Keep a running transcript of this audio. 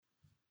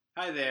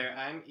Hi there,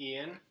 I'm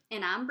Ian.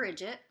 And I'm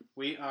Bridget.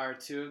 We are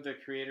two of the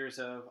creators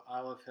of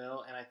Olive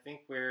Hill, and I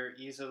think we're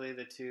easily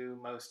the two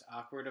most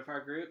awkward of our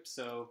group,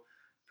 so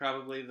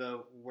probably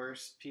the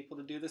worst people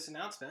to do this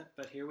announcement,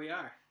 but here we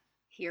are.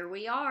 Here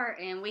we are,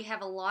 and we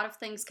have a lot of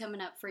things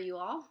coming up for you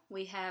all.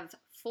 We have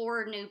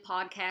 4 new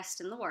podcasts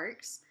in the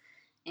works,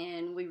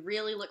 and we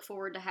really look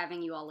forward to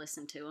having you all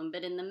listen to them.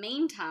 But in the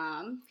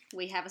meantime,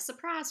 we have a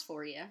surprise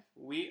for you.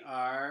 We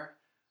are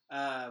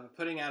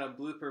putting out a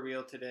blooper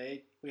reel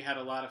today. We had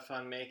a lot of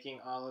fun making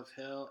Olive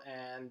Hill,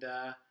 and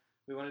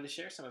we wanted to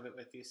share some of it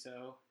with you,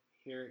 so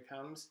here it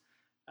comes.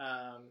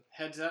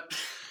 Heads up.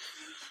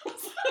 Watch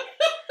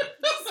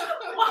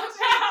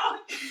out!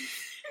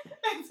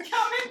 It's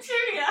coming to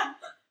you.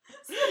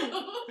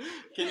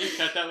 Can you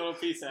cut that little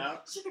piece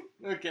out?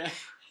 Okay.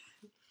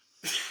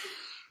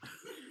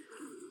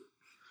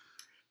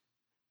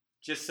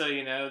 Just so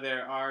you know,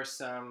 there are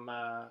some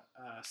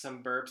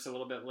burps a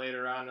little bit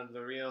later on in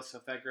the reel, so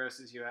if that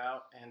grosses you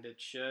out, and it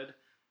should,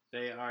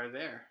 they are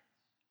there.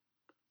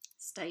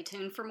 Stay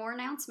tuned for more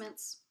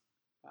announcements.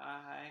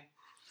 Bye.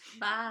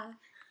 Bye.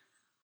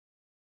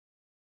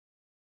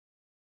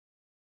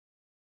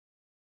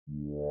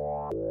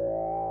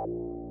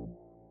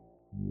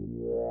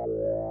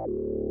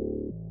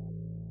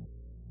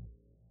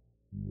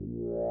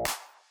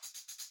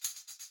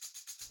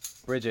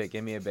 Bridget,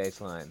 give me a bass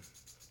line.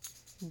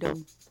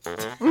 Dum. I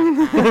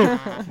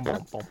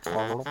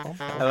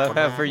love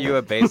how for you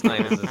a bass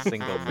line is a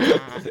single note.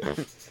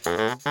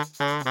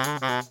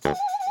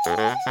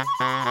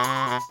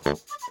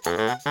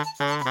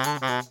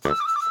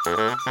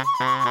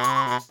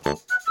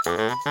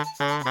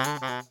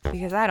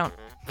 Because I don't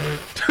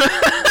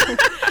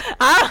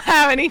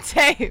have any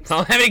tapes. I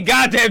don't have any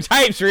goddamn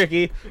tapes,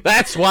 Ricky.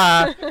 That's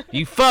why.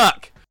 You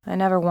fuck. I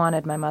never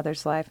wanted my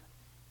mother's life.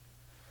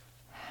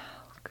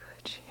 How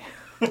could you?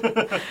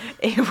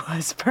 It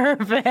was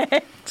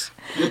perfect.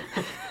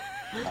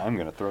 I'm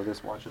going to throw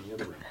this watch in the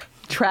other room.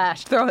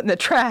 Trash. Throw it in the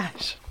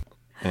trash.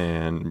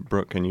 And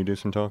Brooke, can you do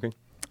some talking?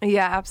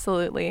 Yeah,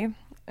 absolutely.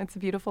 It's a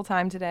beautiful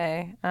time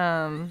today.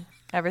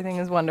 Everything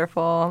is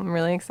wonderful. I'm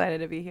really excited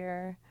to be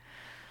here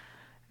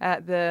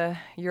at the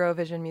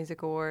Eurovision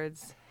Music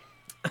Awards.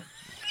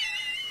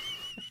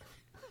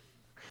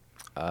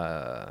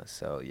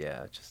 So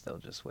yeah, they'll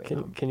just wait.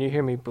 Can you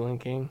hear me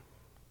blinking?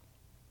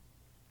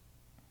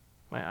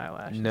 My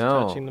eyelash is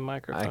No, touching the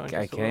microphone.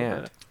 I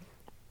can't.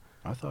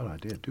 I thought I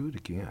did. Do it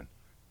again.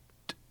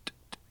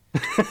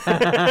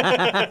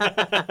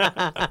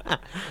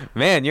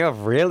 Man, you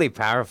have really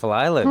powerful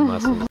eyelid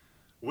muscles.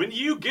 When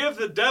you give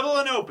the devil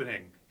an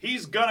opening,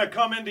 he's gonna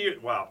come into you.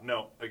 Wow,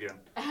 no, again.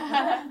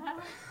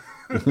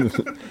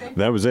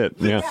 That was it.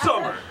 Yeah.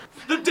 Summer,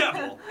 the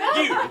devil,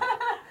 you.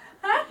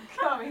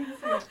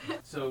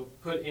 So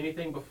put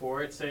anything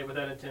before it, say it with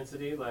that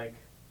intensity, like,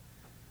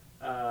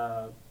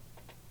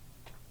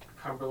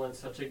 Cumberland's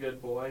such a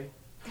good boy,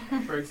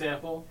 for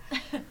example.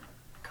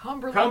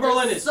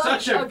 Cumberland is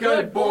such a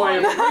good boy.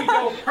 We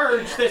don't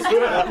purge this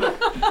good.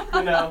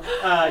 You know,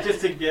 just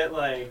to get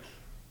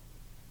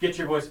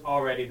your voice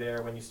already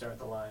there when you start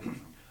the line.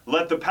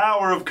 Let the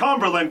power of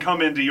Cumberland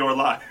come into your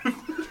life.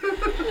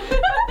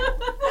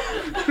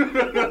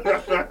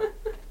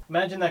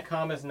 Imagine that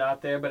comma's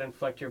not there, but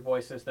inflect your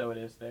voice as though it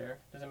is there.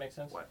 Does that make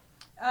sense? What?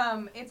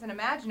 It's an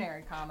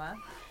imaginary comma.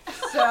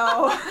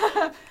 So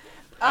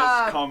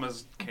As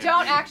commas can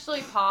don't be.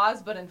 actually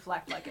pause, but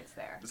inflect like it's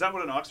there. Is that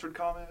what an Oxford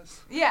comma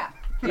is? Yeah.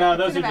 No, It's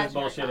those an are just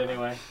imaginary bullshit comma.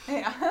 anyway.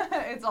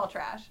 Yeah, it's all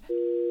trash.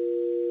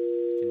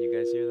 Can you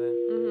guys hear that?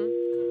 Mm-hmm.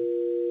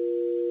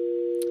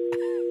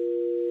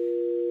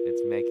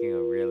 It's making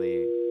a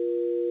really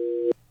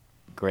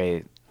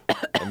great.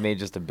 It made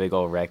just a big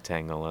old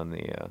rectangle on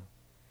the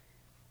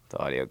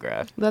audio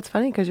graph. That's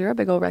funny because you're a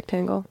big old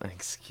rectangle.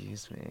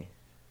 Excuse me.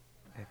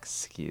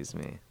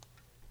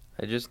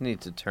 I just need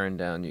to turn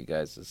down you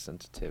guys'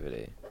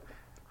 sensitivity.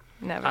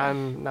 Never.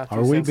 I'm not too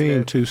Are we sensitive,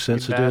 being too you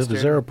sensitive? Is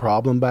bastard. there a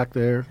problem back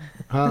there?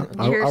 Huh?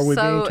 You're are we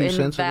so being too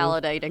sensitive?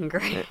 invalidating,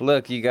 Greg.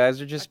 Look, you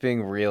guys are just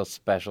being real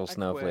special I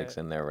snowflakes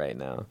quit. in there right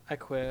now. I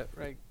quit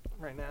right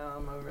now.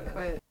 I'm over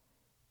that.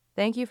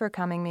 Thank you for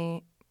coming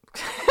me.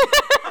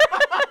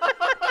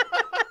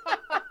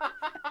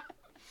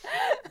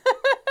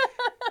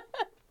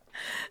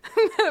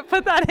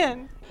 Put that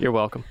in. You're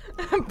welcome.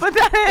 Put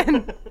that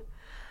in.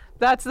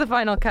 That's the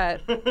final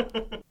cut.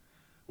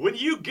 When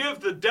you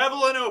give the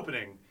devil an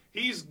opening,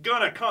 he's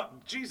gonna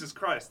come. Jesus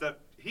Christ,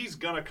 he's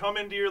gonna come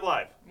into your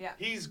life. Yeah.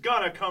 He's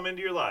gonna come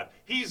into your life.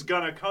 He's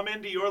gonna come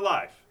into your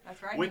life.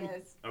 That's right, When- he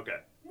is.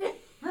 Okay.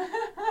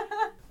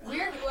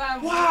 We're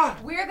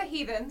the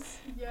heathens,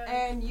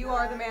 and you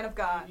are the man of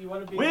God. You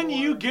want to be When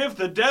you give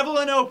the devil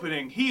an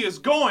opening, he is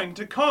going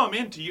to come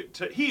into you.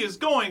 He is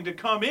going to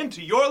come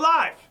into your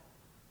life.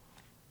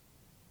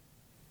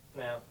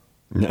 now.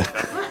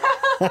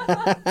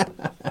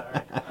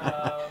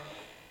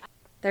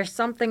 There's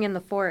something in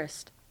the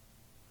forest.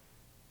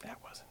 That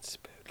wasn't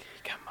spooky.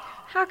 Come on.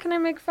 How can I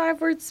make 5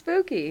 words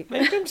spooky?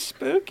 Make them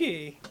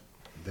spooky.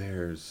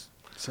 There's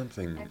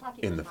something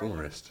in the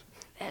forest.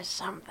 There's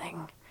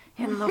something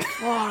In the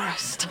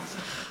forest.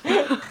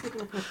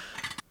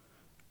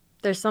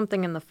 There's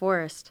something in the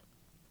forest.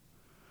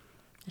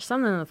 There's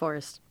something in the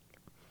forest.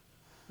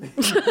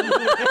 Is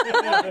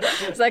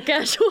that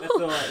casual? That's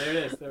the one. There it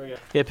is. There we go.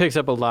 Yeah, it picks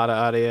up a lot of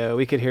audio.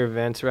 We could hear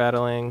vents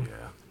rattling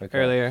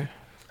earlier.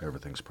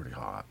 Everything's pretty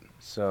hot.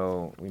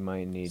 So we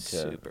might need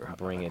to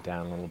bring it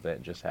down a little bit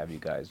and just have you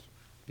guys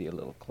be a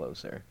little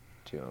closer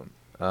to him.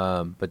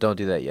 But don't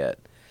do that yet.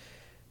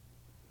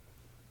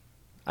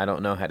 I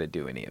don't know how to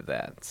do any of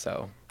that,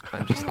 so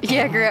I'm just...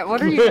 Yeah, Grant,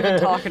 what are you even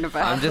talking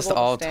about? I'm just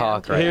all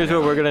talk right Here's now.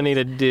 what we're going to need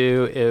to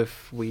do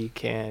if we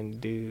can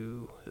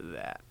do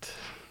that.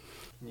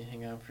 Can you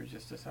hang on for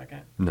just a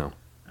second? No.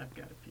 I've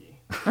got to pee.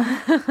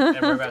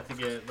 And we're about to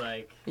get,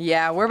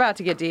 Yeah, we're about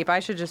to get deep. I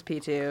should just pee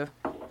too.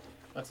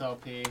 Let's all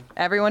pee.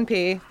 Everyone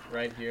pee.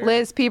 Right here.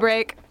 Liz, pee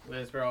break.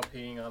 Liz, we're all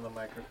peeing on the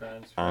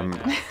microphones right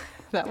now.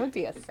 That would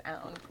be a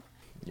sound.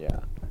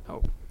 Yeah.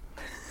 Oh.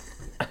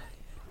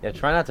 Yeah,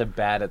 try not to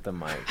bat at the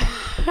mic.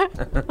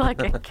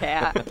 Like a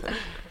cat.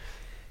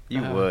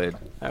 You would.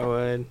 I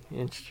would.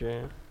 It's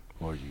true.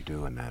 What are you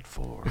doing that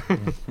for?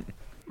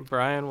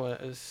 Brian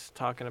was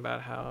talking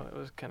about how it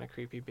was kind of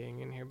creepy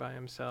being in here by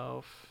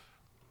himself.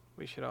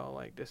 We should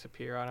all,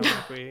 disappear on him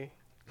like we...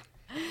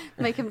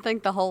 Make him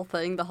think the whole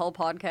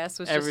podcast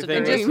was Everything just a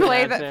And dream.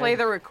 just play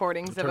the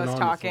recordings of Turn us on the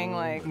talking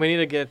phone. We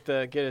need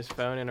to get his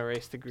phone and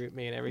erase the group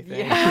me and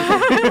everything.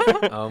 Yeah.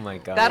 Oh my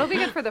god. That'll be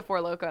good for the Four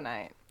Loco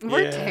night.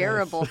 We're Yes.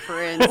 terrible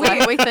friends.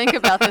 We think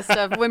about this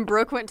stuff. When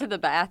Brooke went to the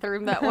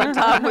bathroom that one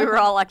time, we were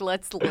all like,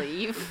 let's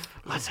leave.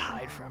 Let's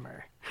hide from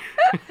her.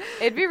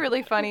 It'd be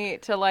really funny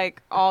to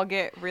all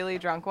get really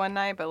drunk one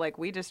night, but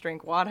we just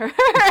drink water.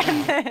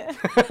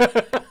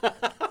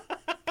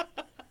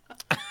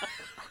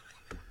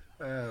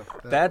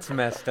 That's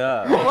messed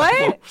up.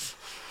 What?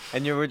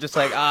 And you were just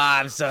like,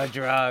 I'm so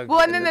drunk. Well,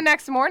 and then the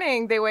next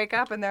morning they wake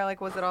up and they're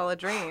like, was it all a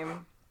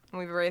dream? And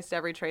we've erased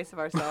every trace of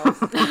ourselves.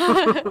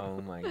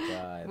 Oh my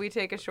god. We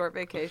take a short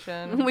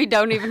vacation. We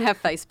don't even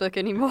have Facebook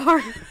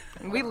anymore.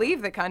 We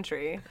leave the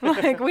country.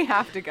 We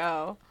have to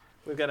go.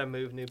 We've got to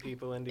move new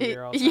people into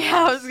here all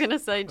Yeah, I was going to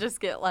say, just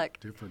get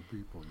Different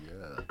people,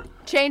 yeah.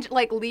 Change,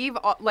 leave,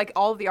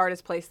 all of the art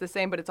is placed the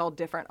same, but it's all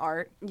different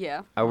art.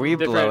 Yeah. Are we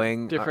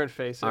blowing different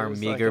faces, our like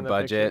meager in the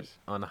budget pictures?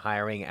 on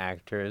hiring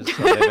actors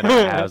to live in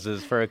our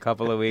houses for a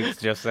couple of weeks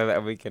just so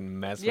that we can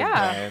mess with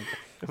Brian?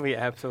 We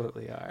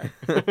absolutely are.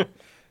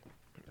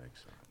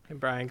 And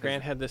Brian,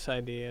 Grant had this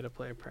idea to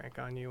play a prank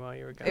on you while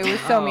you were gone. It was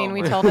so mean.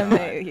 We told him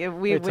that we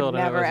would told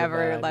him it never, was a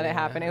ever bad let it idea.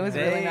 happen. It was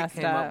They really messed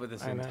came up. up with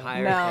this I know.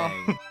 entire No.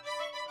 thing.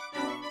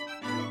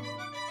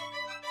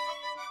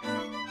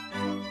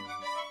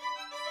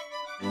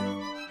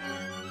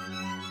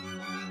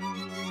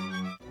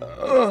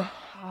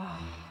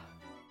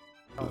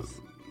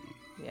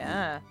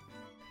 Yeah.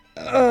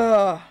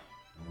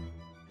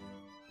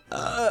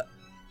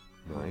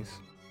 Nice.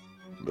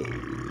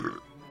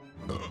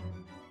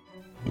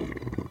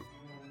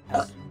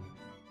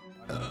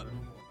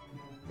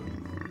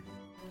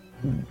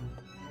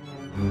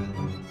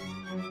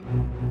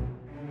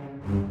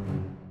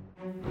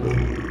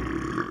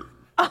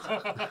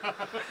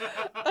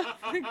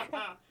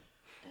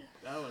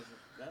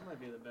 That might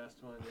be the best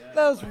one yet.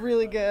 That was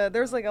really good.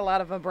 There's a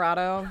lot of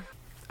vibrato.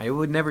 I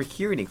would never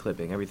hear any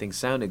clipping. Everything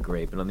sounded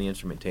great, but on the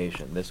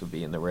instrumentation, this would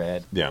be in the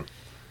red. Yeah.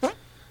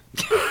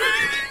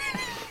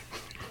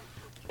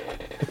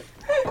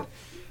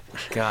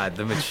 God,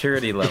 the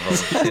maturity level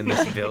in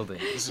this building.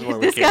 This is why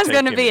we This can't guy's take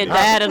going to him be a in.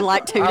 dad in 2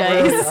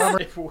 days.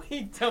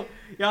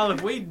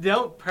 If we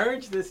don't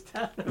purge this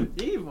town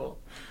of evil,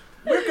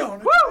 We're going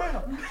to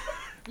town.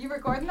 You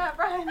recording that,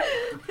 Brian?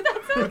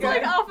 That sounds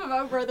like off of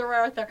Oh Brother Where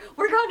Art Thou.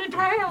 We're going to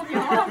town,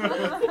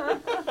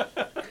 y'all.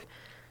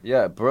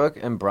 Yeah, Brooke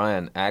and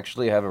Brian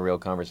actually have a real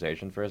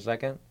conversation for a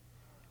second,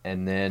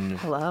 and then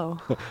Hello.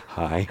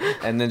 Hi.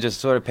 and then just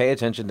sort of pay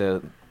attention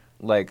to,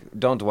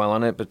 don't dwell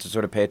on it, but to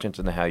sort of pay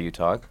attention to how you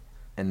talk.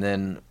 And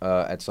then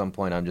at some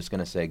point, I'm just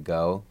gonna say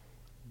go,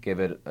 give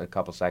it a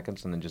couple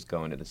seconds, and then just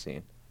go into the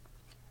scene.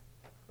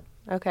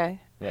 Okay.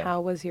 Yeah.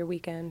 How was your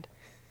weekend?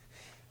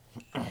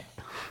 This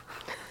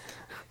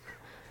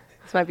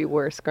might be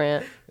worse,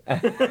 Grant.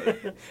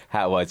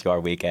 How was your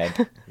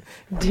weekend?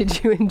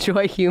 Did you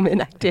enjoy human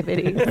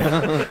activities?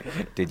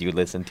 Did you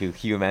listen to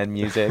human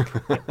music?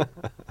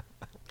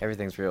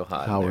 Everything's real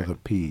hot. How in are there. the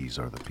peas?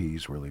 Are the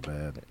peas really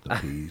bad? The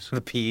peas?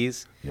 The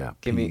peas? Yeah,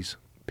 Give me-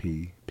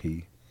 peas.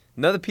 P.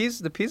 No, the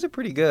peas are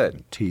pretty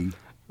good. T.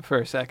 for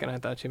a second I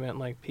thought you meant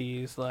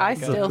peas. I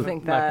still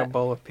think that. like a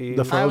bowl of peas.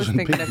 The I was Frozen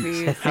thinking of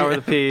peas. peas. How are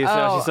the peas?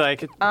 I was Oh, just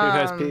like, who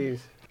has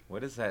peas?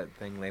 What is that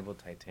thing labeled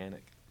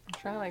Titanic? I'm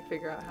trying to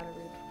figure out how to read.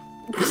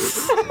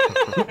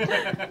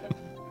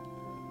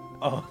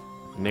 Oh.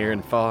 Near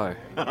and far.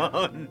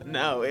 Oh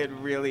no, it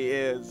really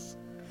is.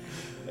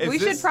 We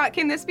should.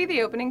 Can this be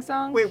the opening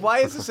song? Wait, why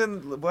is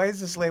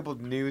this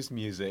labeled news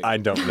music? I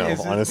don't know,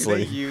 honestly.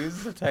 Did they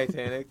use the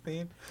Titanic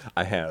theme?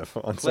 I have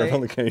on Play-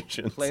 several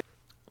occasions. play-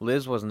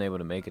 Liz wasn't able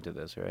to make it to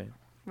this, right?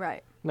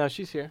 Right. No,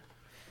 she's here.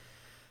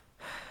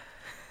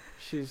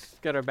 She's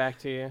got her back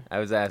to you. I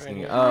was asking.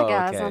 here. Oh, Hi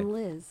guys, okay. I'm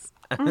Liz.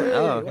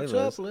 Oh, What's hey,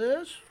 up, Liz. Liz?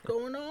 What's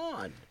going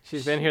on?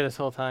 She's been here this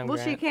whole time. Well,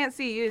 Grant. she can't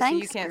see you, so you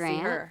Thanks, can't see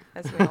Grant. her,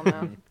 as we all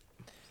know.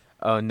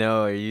 Oh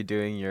no, are you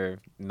doing your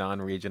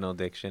non-regional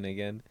diction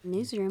again?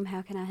 Newsroom,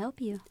 how can I help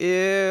you?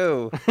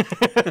 Ew.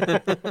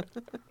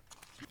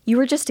 You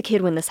were just a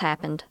kid when this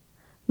happened.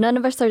 None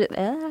of us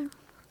are.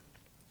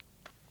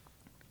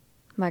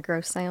 My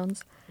gross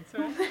sounds.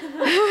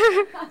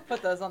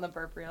 Put those on the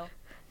burp reel.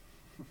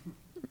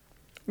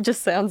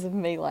 Just sounds of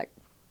me like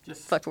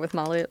Just fucking with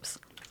my lips.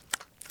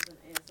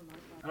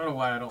 I don't know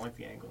why I don't like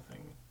the angle thing.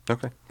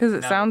 Okay. Because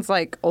it No. sounds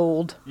like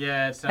old.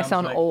 Yeah, it sounds I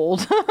sound like,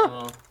 old.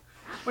 Oh.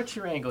 What's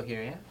your angle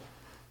here, yeah?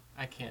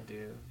 I can't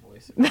do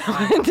voices. No,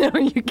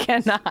 you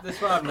cannot.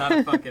 That's why I'm not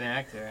a fucking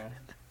actor.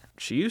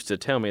 She used to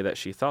tell me that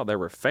she thought there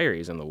were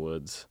fairies in the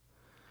woods.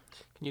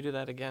 Can you do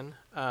that again?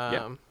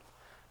 Yeah.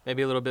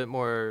 Maybe a little bit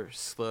more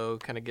slow,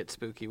 kind of get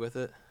spooky with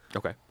it.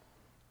 Okay.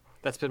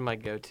 That's been my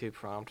go-to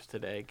prompt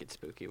today, get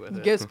spooky with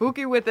it. Get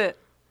spooky with it.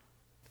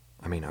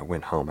 I mean, I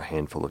went home a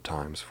handful of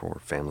times for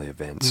family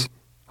events,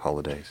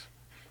 holidays.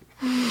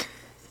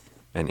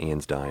 And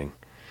Ian's dying.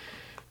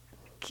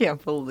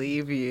 Can't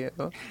believe you.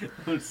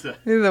 What's that?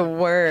 You're the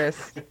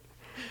worst.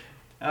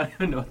 I don't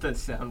even know what that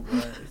sound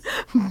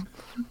was.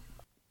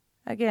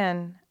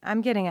 Again,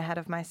 I'm getting ahead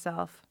of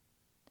myself.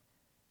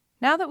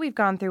 Now that we've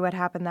gone through what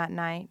happened that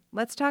night,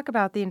 let's talk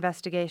about the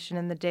investigation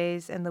in the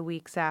days and the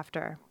weeks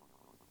after.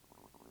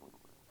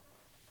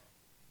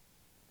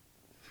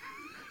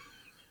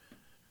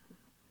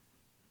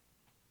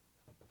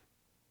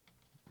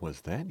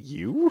 Was that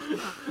you?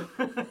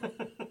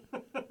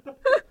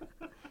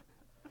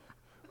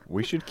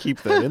 We should keep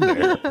that in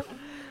there.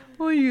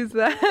 We'll use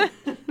that.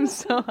 I'm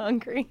so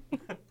hungry.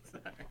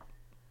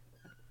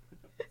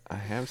 I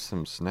have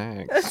some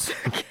snacks. It's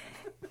okay.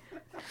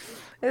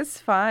 It's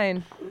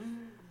fine.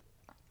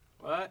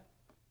 What?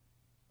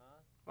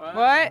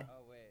 What?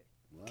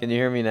 Can you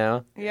hear me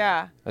now?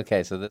 Yeah.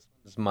 Okay, so this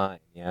is mine,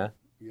 yeah?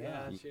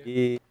 Yeah, that's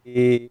you.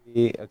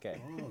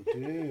 Okay. Oh,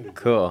 dude.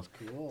 Cool.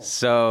 Cool.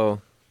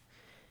 So,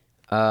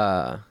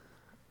 I'm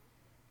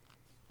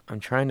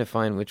trying to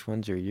find which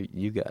ones are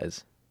you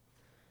guys.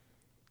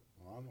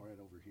 Well, I'm right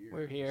over here.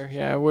 We're here.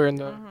 Yeah, we're in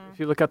the. If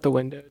you look out the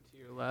window to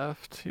your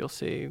left, you'll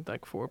see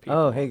like 4 people.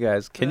 Oh, hey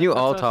guys. Can Yeah, you that's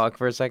all us. talk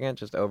for a second,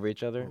 just over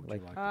each other? Would you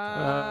Like, like to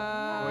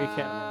talk? We can't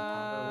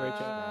talk over each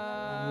other.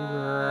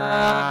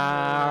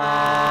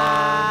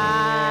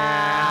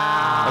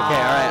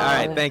 okay,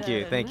 all right. Thank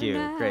you.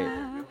 Great.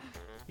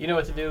 You know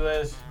what to do,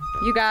 Liz.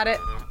 You got it.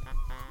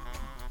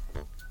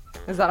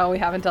 Is that all we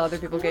have until other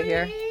people get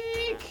here?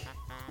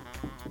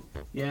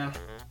 Yeah.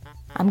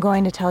 I'm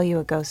going to tell you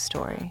a ghost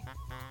story.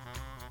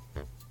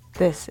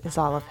 This is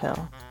Olive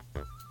Hill.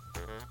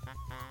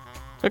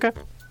 Okay.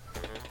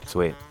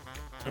 Sweet.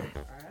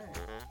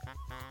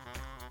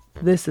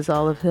 This is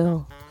Olive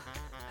Hill.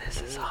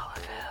 This is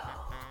Olive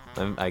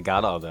Hill. I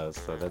got all those,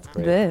 so that's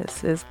great.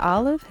 This is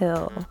Olive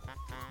Hill.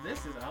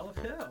 This is Olive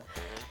Hill.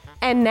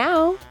 And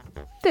now,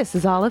 this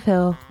is Olive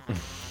Hill.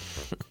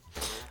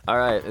 All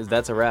right,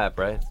 that's a wrap,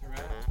 right? That's a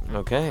wrap.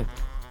 Okay.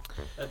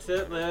 That's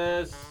it,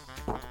 Liz.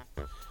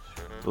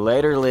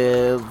 Later,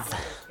 Liz.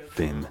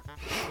 Finn.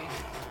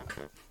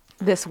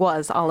 This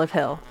was Olive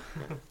Hill.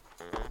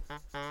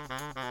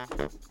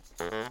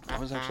 I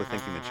was actually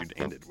thinking that you'd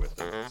ended with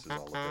it. This is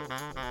all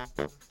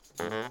about.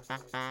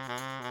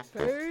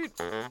 Fate.